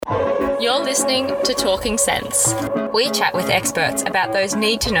You're listening to Talking Sense. We chat with experts about those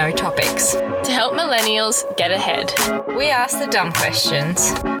need-to-know topics. To help millennials get ahead. We ask the dumb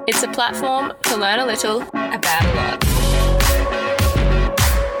questions. It's a platform to learn a little about a lot.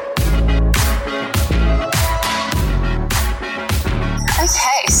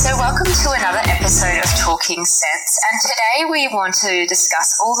 Okay, so welcome to another episode of Talking Sense, and today we want to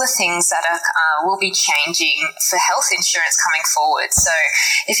discuss all the things that will be changing for health insurance coming forward. So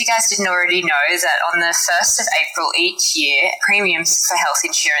if you guys didn't already know that on the 1st of April each year, premiums for health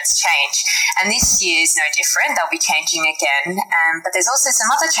insurance change, and this year is no different. They'll be changing again, but there's also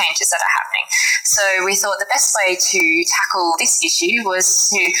some other changes that are happening. So we thought the best way to tackle this issue was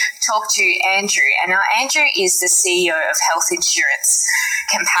to talk to Andrew, and now Andrew is the CEO of Health Insurance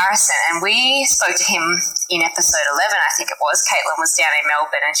Comparison, and we spoke to him in episode 11, I think it was. Caitlin was down in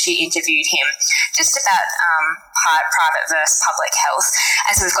Melbourne and she interviewed him just about private versus public health.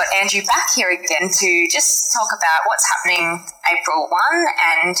 And so we've got Andrew back here again to just talk about what's happening April 1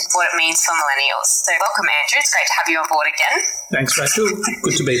 and what it means for millennials. So welcome, Andrew. It's great to have you on board again. Thanks, Rachel.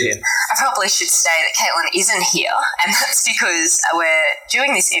 Good to be here. I probably should say that Caitlin isn't here, and that's because we're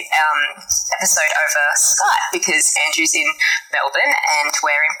doing this episode over Skype because Andrew's in Melbourne and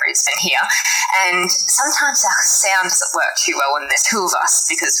we're in Brisbane here. And sometimes our sound doesn't work too well when there's two of us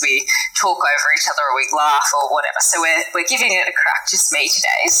because we talk over each other or we laugh or whatever. So we're giving it a crack, just me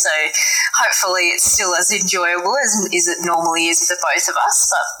today. So hopefully it's still as enjoyable as it normally is for both of us.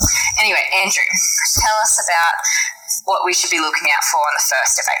 But anyway, Andrew, tell us about what we should be looking out for on the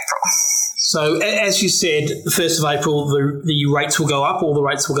 1st of April. So as you said, the 1st of April, the rates will go up, all the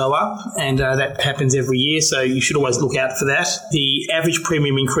rates will go up, and that happens every year, so you should always look out for that. The average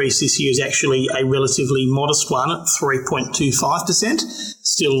premium increase this year is actually a relatively modest one at 3.25%,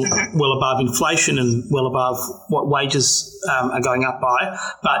 still well above inflation and well above what wages are going up by,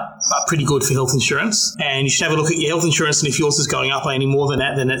 but pretty good for health insurance. And you should have a look at your health insurance, and if yours is going up by any more than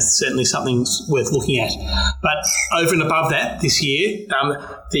that, then it's certainly something worth looking at. But over and above that, this year,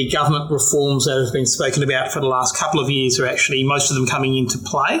 the government reforms that have been spoken about for the last couple of years are actually, most of them coming into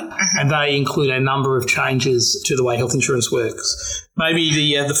play, and they include a number of changes to the way health insurance works. Maybe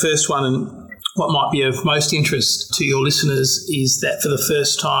the first one, and what might be of most interest to your listeners, is that for the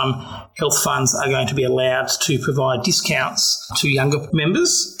first time, health funds are going to be allowed to provide discounts to younger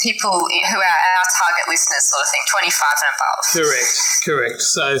members. People who are our target listeners, sort of thing, 25 and above. Correct.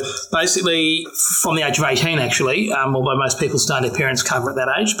 So basically, from the age of 18, actually, although most people start their parents' cover at that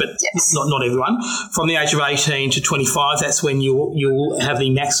age, but yes, not everyone. From the age of 18 to 25, that's when you'll have the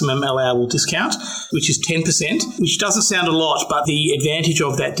maximum allowable discount, which is 10%, which doesn't sound a lot, but the advantage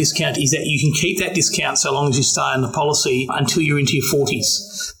of that discount is that you can keep that discount so long as you stay in the policy until you're into your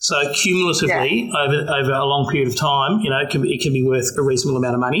 40s. So cumulatively, over a long period of time, it can be worth a reasonable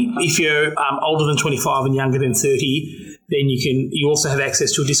amount of money. If you're older than 25 and younger than 30, then you also have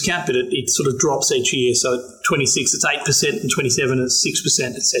access to a discount, but it sort of drops each year. So at 26, it's 8%, and 27, it's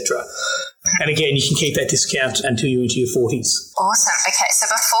 6%, etc. And again, you can keep that discount until you're into your 40s. Awesome. Okay, so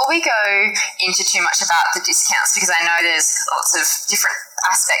before we go into too much about the discounts, because I know there's lots of different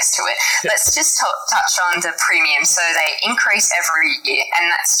aspects to it, let's just touch on the premium. So they increase every year,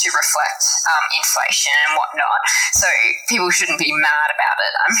 and that's to reflect inflation and whatnot. So people shouldn't be mad about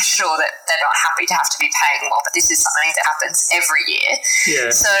it. I'm sure that they're not happy to have to be paying more, but this is something that happens every year.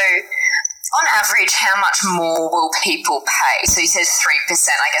 Yeah. So on average, how much more will people pay? So you said 3%.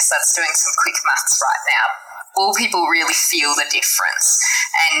 I guess that's doing some quick maths right now. Will people really feel the difference?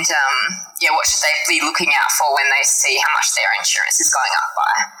 And, what should they be looking out for when they see how much their insurance is going up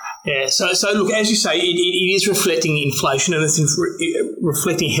by? Yeah, so look, as you say, it is reflecting inflation, and it's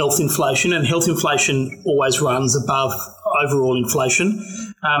reflecting health inflation, and health inflation always runs above overall inflation,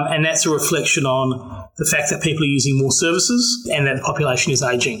 and that's a reflection on the fact that people are using more services and that the population is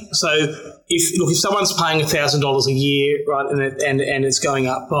ageing. So if someone's paying $1,000 a year, right, and it's going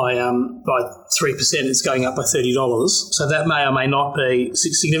up by 3%, it's going up by $30. So that may or may not be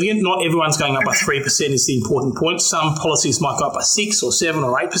significant. Not everyone's going up by 3% is the important point. Some policies might go up by 6 or 7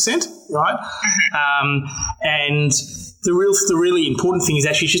 or 8%, right? And the really important thing is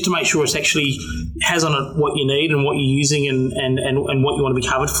actually just to make sure it actually has on it what you need and what you're using and what you want to be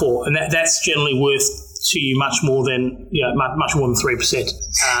covered for, and that's generally worth to you much more than 3%.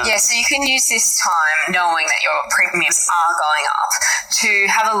 So you can use this time knowing that your premiums are going up to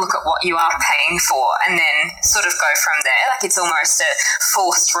have a look at what you are paying for and then sort of go from there. Like it's almost a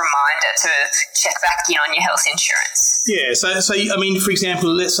forced reminder to check back in on your health insurance. Yeah, so I mean, for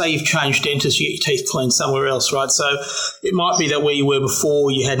example, let's say you've changed dentists, you get your teeth cleaned somewhere else, right? So it might be that where you were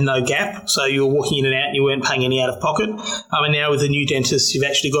before you had no gap, so you were walking in and out and you weren't paying any out of pocket. And now with the new dentist, you've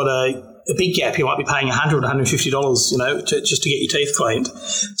actually got a a big gap, you might be paying $100, $150, just to get your teeth cleaned.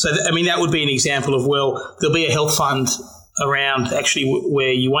 So, that would be an example of, well, there'll be a health fund around actually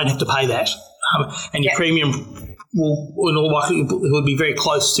where you won't have to pay that, and your premium will, in all likelihood, will be very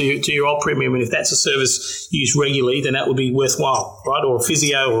close to your old premium, and if that's a service used regularly, then that would be worthwhile, right? Or a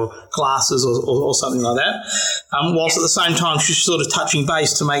physio or glasses or something like that. Whilst at the same time, you're sort of touching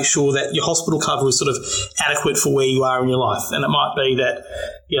base to make sure that your hospital cover is sort of adequate for where you are in your life. And it might be that,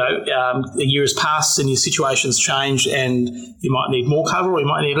 a year has passed and your situation's changed and you might need more cover or you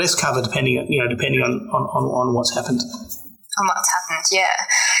might need less cover depending on what's happened. On what's happened, yeah.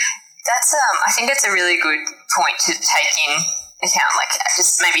 That's I think it's a really good point to take in account, like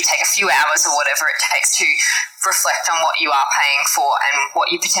just maybe take a few hours or whatever it takes to reflect on what you are paying for and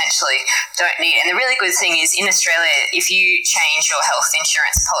what you potentially don't need. And the really good thing is in Australia, if you change your health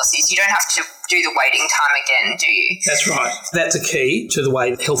insurance policies, you don't have to do the waiting time again, do you? That's right. That's a key to the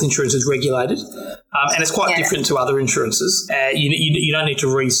way health insurance is regulated. And it's quite different to other insurances. You don't need to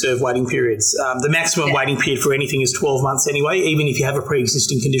re-serve waiting periods. The maximum waiting period for anything is 12 months anyway, even if you have a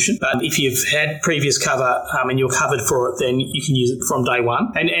pre-existing condition. But if you've had previous cover and you're covered for it, then you can use it from day one.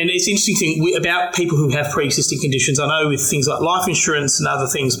 And it's an interesting thing about people who have pre-existing conditions. I know with things like life insurance and other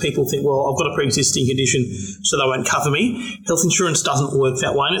things, people think, well, I've got a pre-existing condition, so they won't cover me. Health insurance doesn't work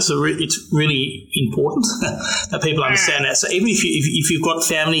that way. And it's really important that people understand that. So even if you've got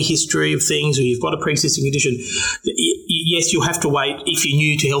family history of things or you've got a pre-existing condition, yes, you'll have to wait. If you're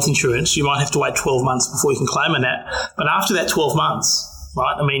new to health insurance, you might have to wait 12 months before you can claim on that. But after that 12 months,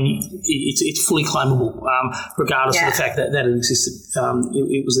 right, it's fully claimable, regardless of the fact that it existed.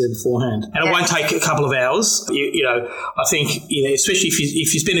 It was there beforehand. And it won't take a couple of hours. I think, especially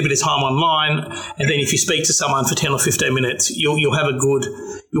if you spend a bit of time online and then if you speak to someone for 10 or 15 minutes, you'll have a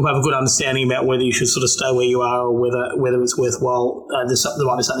good understanding about whether you should sort of stay where you are or whether it's worthwhile. There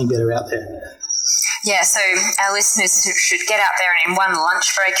might be something better out there. Yeah, so our listeners should get out there and in one lunch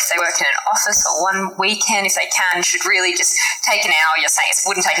break, if they work in an office, or one weekend, if they can, should really just take an hour. You're saying it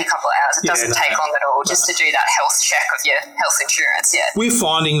wouldn't take a couple of hours. It doesn't take long at all just to do that health check of your health insurance, We're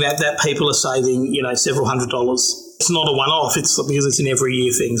finding that people are saving, several $100s. It's not a one-off. It's because it's an every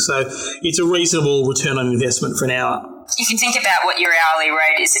year thing. So it's a reasonable return on investment for an hour. If you think about what your hourly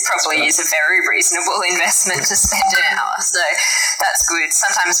rate is, it probably is a very reasonable investment to spend an hour. So that's good.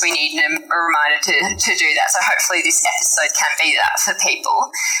 Sometimes we need a reminder to do that. So hopefully this episode can be that for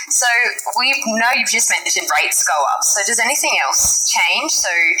people. So we know you've just mentioned rates go up. So does anything else change?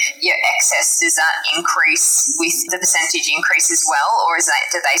 So your excess, does that increase with the percentage increase as well? Or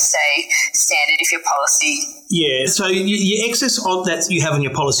do they stay standard if your policy... Yeah, so your excess that you have on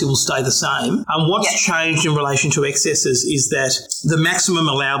your policy will stay the same. What's changed in relation to excesses is that the maximum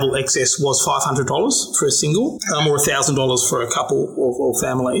allowable excess was $500 for a single or $1,000 for a couple or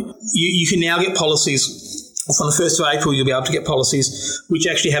family. You can now get policies. From the 1st of April, you'll be able to get policies which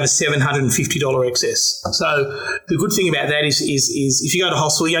actually have a $750 excess. So the good thing about that is if you go to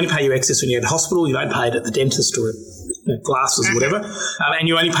hospital, you only pay your excess when you go to hospital. You don't pay it at the dentist or glasses or whatever. And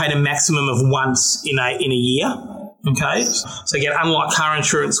you only pay a maximum of once in a year. Okay, so again, unlike car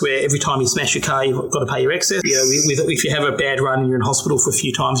insurance where every time you smash your car, you've got to pay your excess. If you have a bad run and you're in hospital for a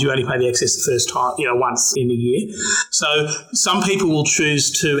few times, you only pay the excess the first time, once in a year. So some people will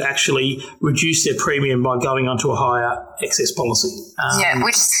choose to actually reduce their premium by going onto a higher excess policy.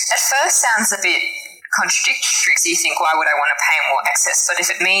 Which at first sounds a bit contradictory. So you think, why would I want to pay more excess? But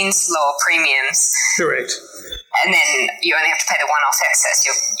if it means lower premiums, correct, and then you only have to pay the one-off excess,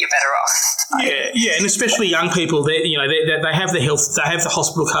 you're better off. Yeah, and especially young people, they have the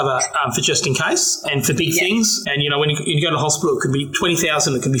hospital cover for just in case and for big things. And when you go to the hospital, it could be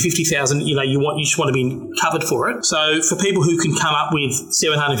 $20,000, it could be $50,000. You just want to be covered for it. So for people who can come up with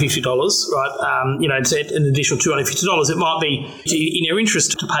 $750, right? An additional $250, it might be in their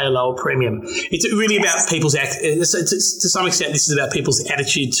interest to pay a lower premium. It's really about people's to some extent. This is about people's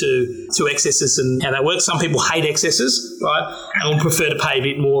attitude to excesses and how that works. Some people hate excesses, right, and will prefer to pay a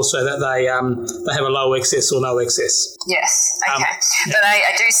bit more so that they have a low excess or no excess. Yes, okay. But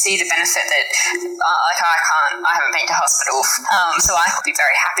I do see the benefit that, I haven't been to hospital, so I could be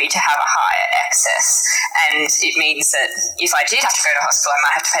very happy to have a higher excess, and it means that if I did have to go to hospital, I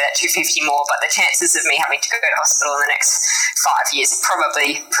might have to pay that $250 more, but the chances of me having to go to hospital in the next 5 years are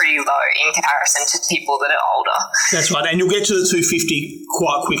probably pretty low in comparison to people that are older. That's right, and you'll get to the $250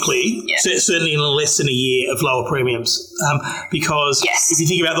 quite quickly, certainly in less than a year of lower premiums, because if you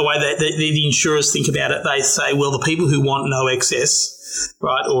think about the way that the insurers think about it, they say, well, the people who want no excess,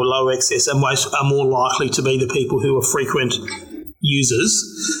 right, or low excess are more likely to be the people who are frequent users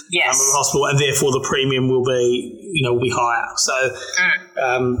of the hospital, and therefore the premium will be will be higher. So,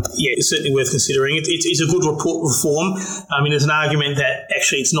 it's certainly worth considering. It's a good reform. I mean, there's an argument that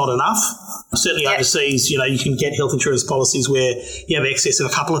actually it's not enough. Certainly overseas, you can get health insurance policies where you have excess of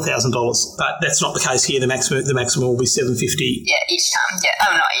a couple of $1,000, but that's not the case here. The maximum will be $750. Yeah, each time. Yeah,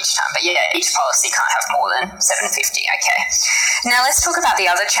 not each time, but each policy can't have more than $750. Okay. Now let's talk about the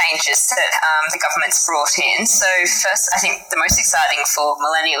other changes that the government's brought in. So first, I think the most exciting for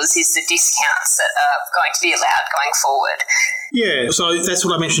millennials is the discounts that are going to be allowed going forward. Yeah, so that's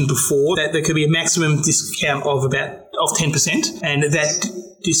what I mentioned before, that there could be a maximum discount of 10%, and that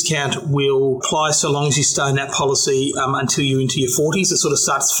discount will apply so long as you stay in that policy until you're into your 40s. It sort of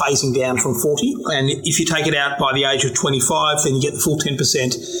starts phasing down from 40. And if you take it out by the age of 25, then you get the full 10%,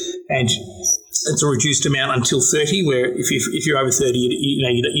 and it's a reduced amount until 30, where if you're over 30,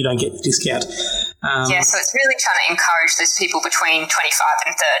 you don't get the discount. So it's really trying to encourage those people between 25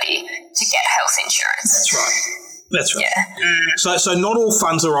 and 30 to get health insurance. That's right. That's right. Yeah. So not all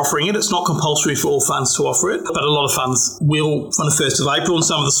funds are offering it. It's not compulsory for all funds to offer it, but a lot of funds will from the 1st of April, and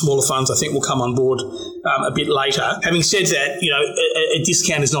some of the smaller funds I think will come on board a bit later. Having said that, a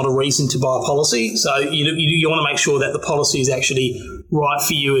discount is not a reason to buy a policy. So you want to make sure that the policy is actually right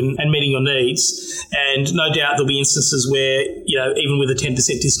for you and meeting your needs. And no doubt there'll be instances where, even with a 10%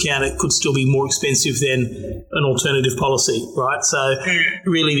 discount, it could still be more expensive than an alternative policy, right? So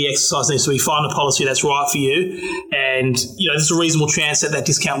really the exercise needs to be find a policy that's right for you. And, there's a reasonable chance that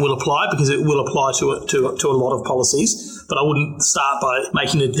discount will apply, because it will apply to a lot of policies. But I wouldn't start by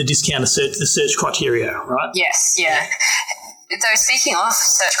making the discount the search criteria, right? Yes, yeah. So speaking of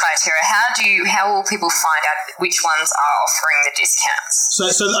search criteria, how will people find out which ones are offering the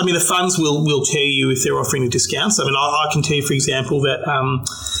discounts? So I mean, the funds will tell you if they're offering the discounts. I mean, I can tell you, for example, that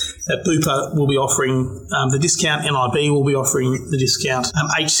Bupa will be offering the discount. NIB will be offering the discount.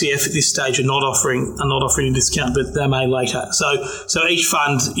 HCF at this stage are not offering a discount, but they may later. So each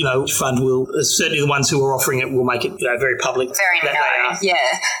fund will, certainly the ones who are offering it will make it very public. Very known,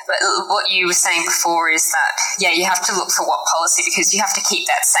 yeah. But what you were saying before is that you have to look for what policy, because you have to keep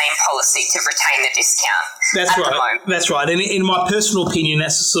that same policy to retain the discount. That's right. That's right. And in my personal opinion,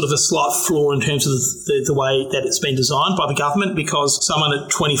 that's sort of a slight flaw in terms of the way that it's been designed by the government, because someone at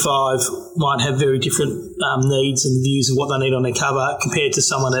 25 might have very different needs and views of what they need on their cover compared to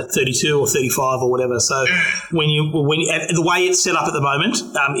someone at 32 or 35 or whatever. So when the way it's set up at the moment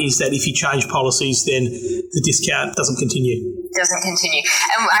is that if you change policies, then the discount doesn't continue.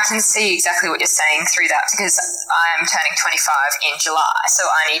 And I can see exactly what you're saying through that, because I'm turning 25 in July, so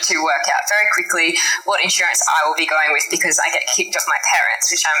I need to work out very quickly what insurance I will be going with, because I get kicked off my parents,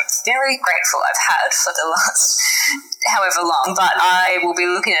 which I'm very grateful I've had for the last however long. But I will be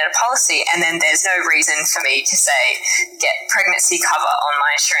looking at a policy, and then there's no reason for me to say get pregnancy cover on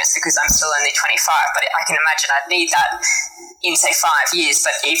my insurance because I'm still only 25, but I can imagine I'd need that in, say, 5 years.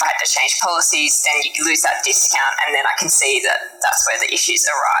 But if I had to change policies, then you lose that discount, and then I can see that that's where the issues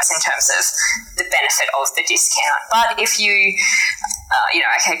arise in terms of the benefit of the discount. But if you,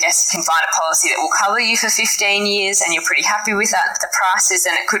 I guess you can find a policy that will cover you for 15 years and you're pretty happy with that, the prices,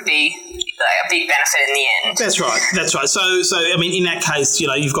 then it could be a big benefit in the end. That's right. So I mean, in that case,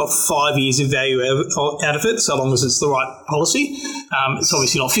 you've got 5 years of value out of it, so long as it's the right policy. It's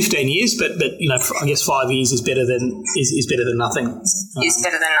obviously not 15 years, but I guess 5 years is better than nothing. Is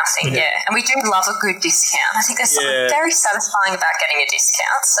better than nothing, yeah. And we do love a good discount. I think there's something very satisfying about getting a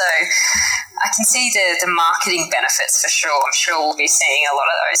discount. So I can see the marketing benefits for sure. I'm sure we'll be seeing a lot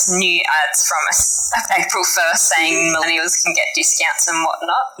of those new ads from us April 1st saying millennials can get discounts and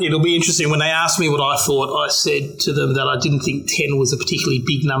whatnot. It'll be interesting. When they asked me what I thought, I said to them that I didn't think 10 was a particularly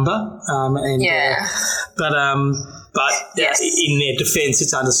big number. But in their defence,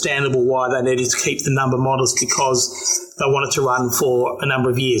 it's understandable why they needed to keep the number modest, because they wanted to run for a number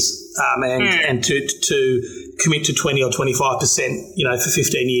of years and to commit to 20 or 25%, for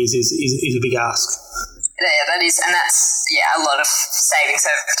 15 years is a big ask. Yeah, that is, and that's a lot of savings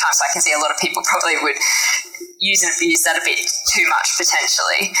over time. So I can see a lot of people probably would use and abuse that a bit too much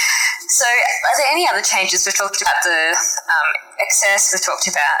potentially. So are there any other changes? We've talked about the excess, we've talked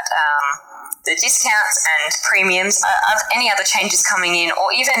about the discounts and premiums. Are there any other changes coming in, or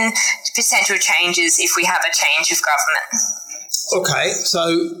even potential changes if we have a change of government? Okay, so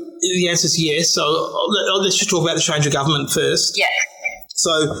the answer is yes. So let's just talk about the change of government first. Yeah. So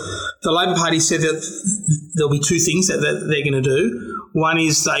the Labor Party said that there'll be two things that they're going to do. One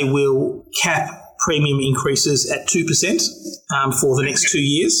is they will cap premium increases at 2% for the next 2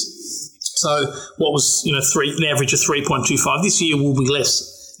 years. So what was an average of 3.25 this year will be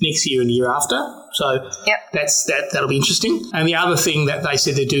less next year and the year after. So that'll be interesting. And the other thing that they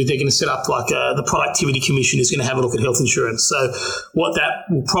said they're going to set up the Productivity Commission is going to have a look at health insurance. So what that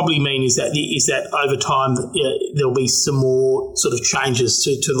will probably mean is that over time there'll be some more sort of changes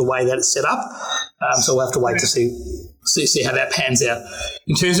to the way that it's set up. So we'll have to wait to see how that pans out.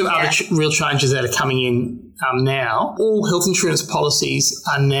 In terms of other real changes that are coming in now, all health insurance policies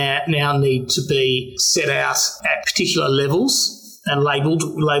are now need to be set out at particular levels and labelled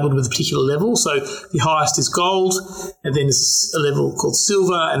with a particular level. So the highest is gold, and then there's a level called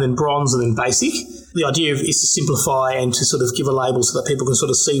silver, and then bronze, and then basic. The idea is to simplify and to sort of give a label so that people can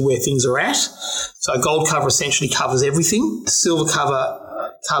sort of see where things are at. So gold cover essentially covers everything. Silver cover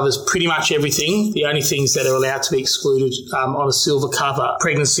covers pretty much everything. The only things that are allowed to be excluded on a silver cover: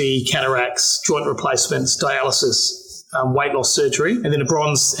 pregnancy, cataracts, joint replacements, dialysis, weight loss surgery. And then a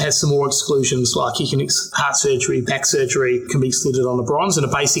bronze has some more exclusions, like heart surgery, back surgery can be excluded on a bronze, and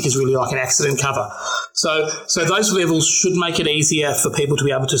a basic is really like an accident cover. So those levels should make it easier for people to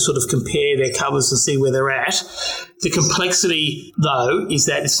be able to sort of compare their covers and see where they're at. The complexity, though, is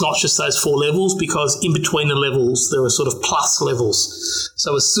that it's not just those 4 levels, because in between the levels there are sort of plus levels.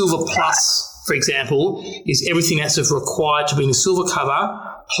 So a silver plus, for example, is everything that's required to be in a silver cover,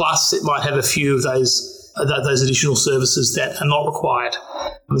 plus it might have a few of those additional services that are not required.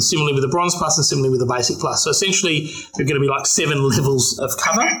 And similarly with the bronze plus and similarly with the basic plus. So essentially, there are going to be like 7 levels of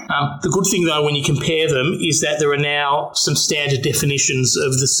cover. The good thing, though, when you compare them is that there are now some standard definitions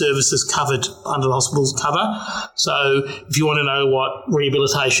of the services covered under the hospital's cover. So if you want to know what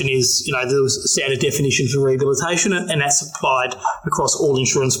rehabilitation is, there was a standard definition for rehabilitation, and that's applied across all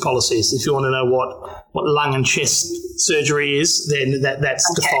insurance policies. If you want to know what lung and chest surgery is, then that's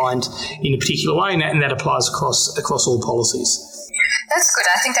defined in a particular way, and that applies across all policies. That's good.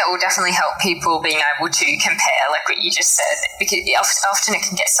 I think that will definitely help people being able to compare, like what you just said, because often it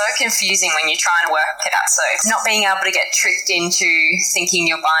can get so confusing when you're trying to work it out. So not being able to get tricked into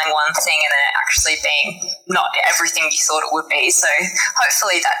thinking you're buying one thing and then it actually being not everything you thought it would be. So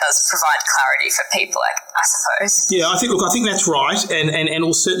hopefully that does provide clarity for people, I suppose. Yeah, I think that's right, and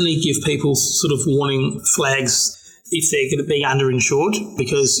will certainly give people sort of warning flags if they're going to be underinsured,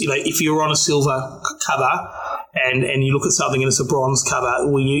 because if you're on a silver cover and you look at something and it's a bronze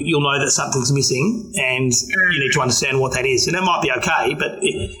cover, well, you'll know that something's missing, and you need to understand what that is. And that might be okay, but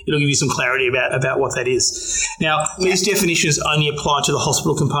it'll give you some clarity about what that is. Now, these definitions only apply to the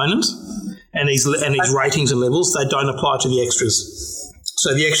hospital component, and these ratings and levels, they don't apply to the extras.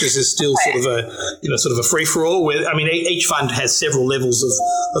 So the extras is still sort of a free for all. Each fund has several levels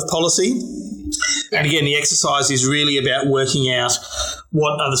of policy. And again, the exercise is really about working out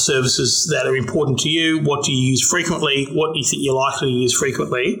what are the services that are important to you, what do you use frequently, what do you think you're likely to use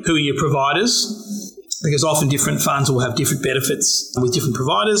frequently, who are your providers, because often different funds will have different benefits with different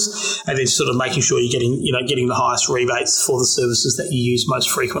providers, and then sort of making sure you're getting the highest rebates for the services that you use most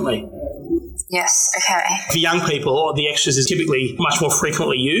frequently. Yes, okay. For young people, the extras is typically much more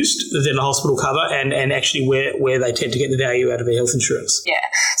frequently used than the hospital cover, and actually where they tend to get the value out of their health insurance. Yeah,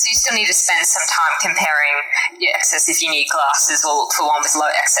 so you still need to spend some time comparing your excess if you need glasses, or look for one with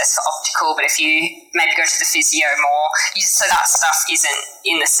low excess for optical, but if you maybe go to the physio more, so that stuff isn't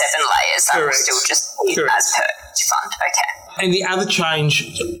in the 7 layers, that will still just be as per each fund. Okay. And the other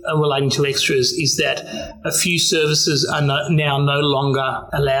change relating to extras is that a few services are now no longer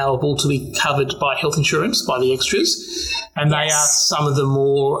allowable to be covered by health insurance, by the extras, and they are some of the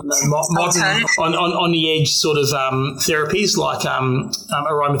more modern, on the edge sort of therapies like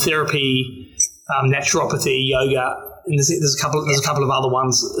aromatherapy, naturopathy, yoga. And there's a couple of other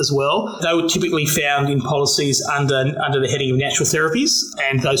ones as well. They were typically found in policies under the heading of natural therapies,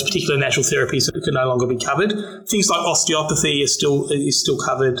 and those particular natural therapies can no longer be covered. Things like osteopathy is still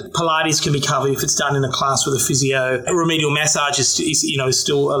covered. Pilates can be covered if it's done in a class with a physio. Remedial massage is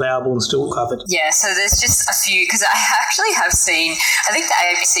still allowable and still covered. Yeah, so there's just a few, because I actually have seen, I think the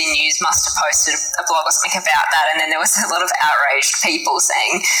ABC News must have posted a blog or something about that, and then there was a lot of outraged people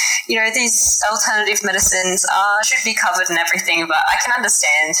saying, these alternative medicines should be covered and everything, but I can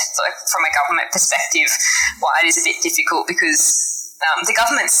understand from a government perspective why it is a bit difficult, because the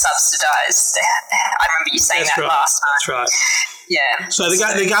government subsidised. I remember you saying last time. That's right. Yeah. So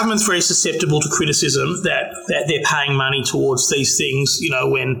the government's very susceptible to criticism that they're paying money towards these things,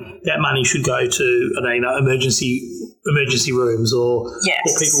 when that money should go to emergency rooms or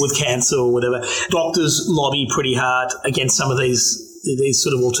people with cancer or whatever. Doctors lobby pretty hard against some of these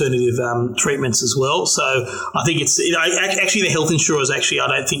sort of alternative treatments as well. So I think it's actually the health insurers, I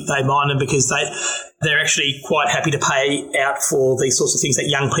don't think they mind them, because they're actually quite happy to pay out for these sorts of things that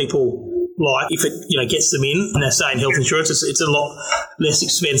young people like if it gets them in, and they say in health insurance, it's a lot less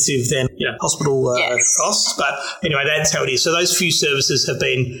expensive than hospital costs. But anyway, that's how it is. So those few services have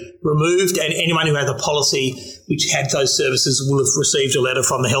been removed, and anyone who had the policy which had those services will have received a letter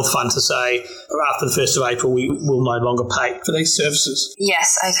from the Health Fund to say after the 1st of April we will no longer pay for these services.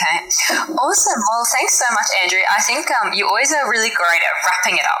 Yes, okay. Awesome. Well, thanks so much, Andrew. I think you always are really great at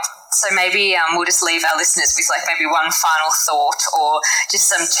wrapping it up. So maybe we'll just leave our listeners with maybe one final thought or just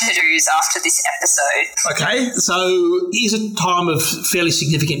some to-dos after this episode. Okay, so here's a time of fairly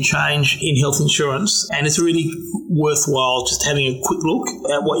significant change in health insurance, and it's really worthwhile just having a quick look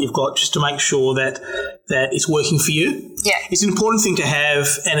at what you've got just to make sure that it's working for you. Yeah. It's an important thing to have,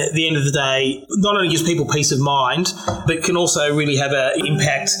 and at the end of the day, not only gives people peace of mind, but can also really have an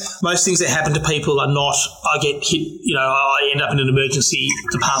impact. Most things that happen to people are not, I get hit, I end up in an emergency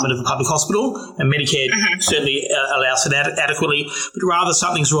department of a public hospital, and Medicare certainly allows for that adequately, but rather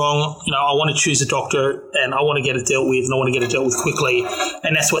something's wrong, I want to choose a doctor and I want to get it dealt with, and I want to get it dealt with quickly,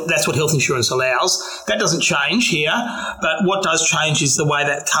 and that's what health insurance allows. That doesn't change here, but what does change is the way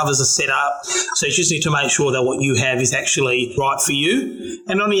that covers are set up. So you just need to make sure that what you have is actually right for you.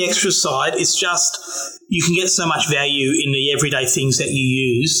 And on the extra side, it's just you can get so much value in the everyday things that you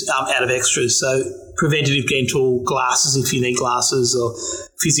use out of extras. So preventative dental, glasses if you need glasses, or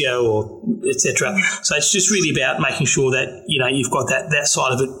physio, or etc. So it's just really about making sure that you've got that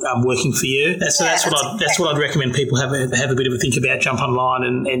side of it working for you. That's what I'd recommend people have a bit of a think about. Jump online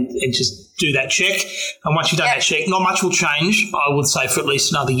and just do that check. And once you've done that check, not much will change, I would say, for at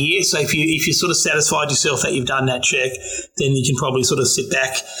least another year. So if you sort of satisfied yourself that you've done that check, then you can probably sort of sit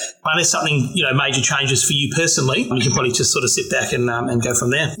back. Unless something major changes for you personally, you can probably just sort of sit back and go from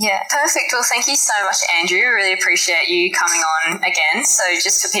there. Yeah, perfect. Well, thank you so much, Andrew. Really appreciate you coming on again. So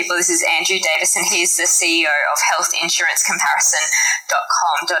just for people, this is Andrew Davison. He's the CEO of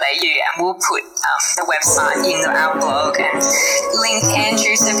healthinsurancecomparison.com.au, and we'll put the website in our blog and link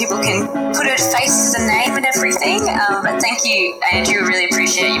Andrew so people can put a face to the name and everything. But thank you, Andrew. Really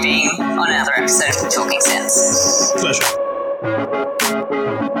appreciate you being on another episode of Talking Sense. Pleasure.